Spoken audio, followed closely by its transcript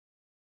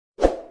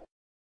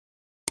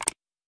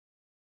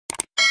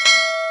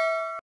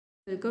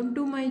Welcome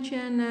to my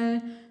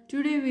channel.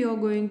 Today we are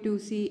going to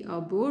see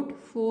about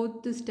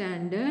 4th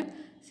standard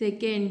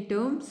second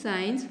term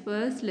science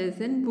first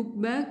lesson book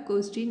back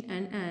question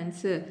and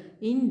answer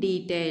in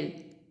detail.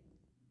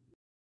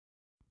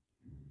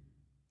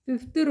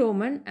 5th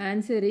Roman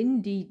answer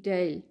in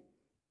detail.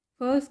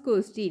 First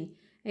question,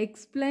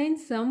 explain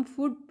some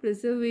food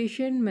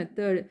preservation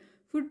method.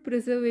 Food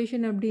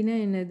preservation அப்படின்னா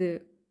என்னது?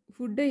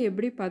 ஃபுட்டை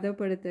எப்படி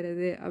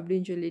பதப்படுத்துறது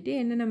அப்படின்னு சொல்லிட்டு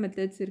என்னென்ன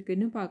methods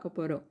இருக்குன்னு பார்க்க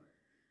போகிறோம்.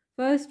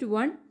 First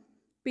one,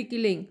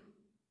 pickling.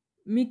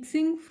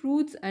 Mixing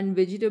fruits and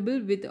vegetable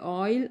with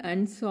oil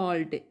and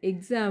salt.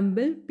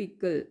 Example,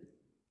 pickle.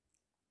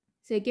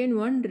 Second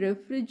one,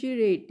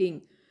 refrigerating.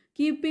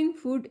 Keeping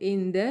food in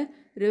the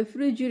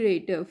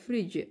refrigerator,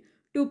 fridge,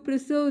 to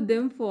preserve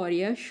them for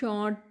a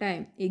short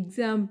time.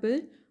 Example,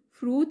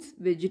 fruits,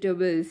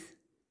 vegetables.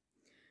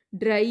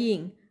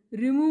 Drying.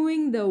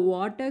 Removing the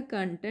water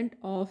content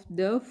of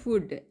the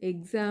food.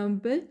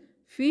 Example,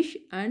 fish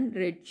and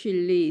red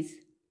chilies.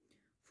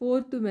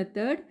 Fourth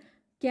method,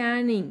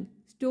 canning.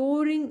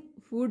 Storing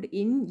food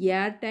in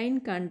airtight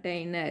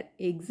container.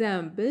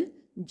 Example,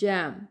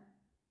 jam.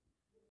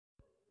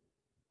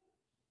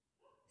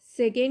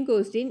 Second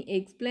question,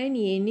 explain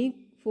any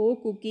 4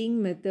 cooking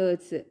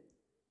methods.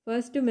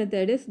 First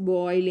method is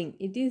boiling.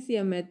 It is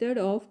a method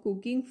of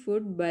cooking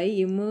food by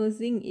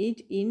immersing it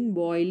in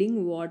boiling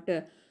water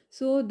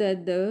so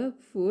that the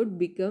food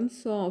becomes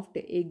soft.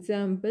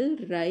 Example,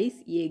 rice,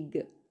 egg.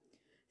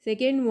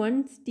 Second one,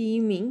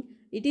 steaming.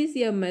 It is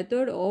a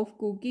method of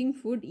cooking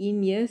food in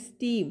a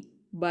steam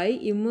by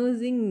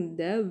immersing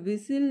the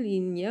vessel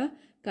in a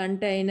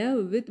container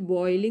with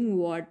boiling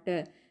water.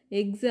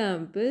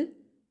 Example,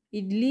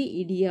 idli,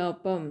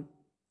 idiyappam.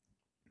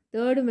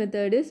 Third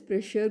method is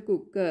pressure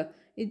cooker.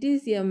 It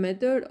is a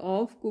method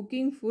of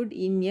cooking food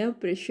in a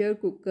pressure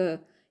cooker.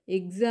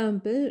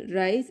 Example,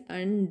 rice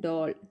and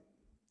dal.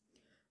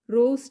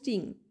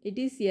 Roasting. It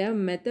is a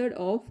method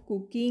of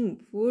cooking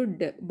food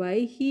by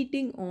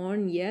heating on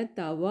a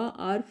tawa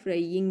or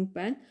frying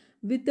pan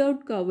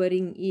without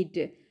covering it.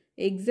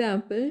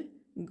 Example,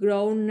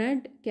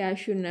 groundnut,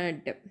 cashew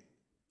nut.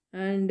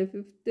 And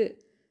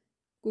fifth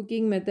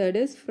cooking method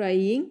is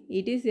frying.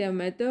 It is a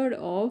method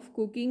of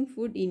cooking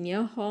food in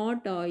a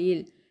hot oil.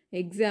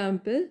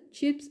 Example,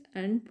 chips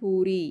and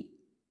puri.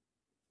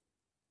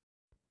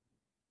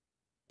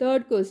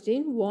 Third question,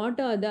 what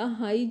are the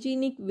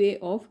hygienic way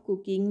of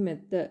cooking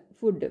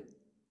food?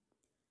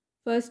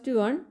 First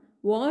one,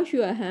 wash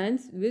your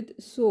hands with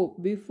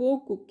soap before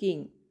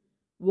cooking.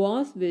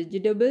 Wash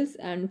vegetables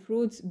and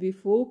fruits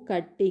before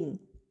cutting.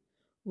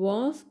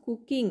 Wash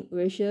cooking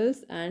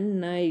vessels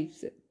and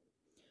knives.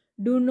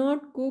 Do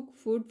not cook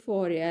food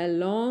for a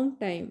long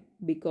time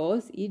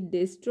because it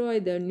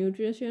destroys the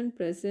nutrition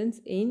present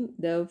in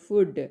the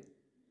food.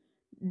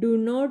 Do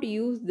not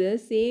use the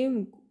same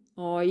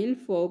oil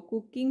for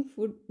cooking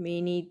food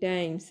many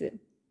times.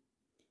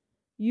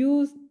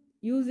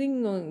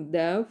 Using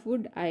the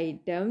food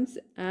items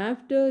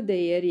after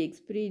their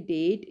expiry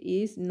date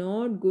is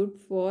not good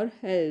for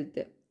health.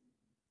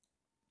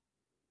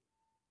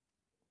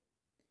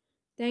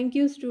 Thank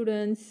you,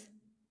 students.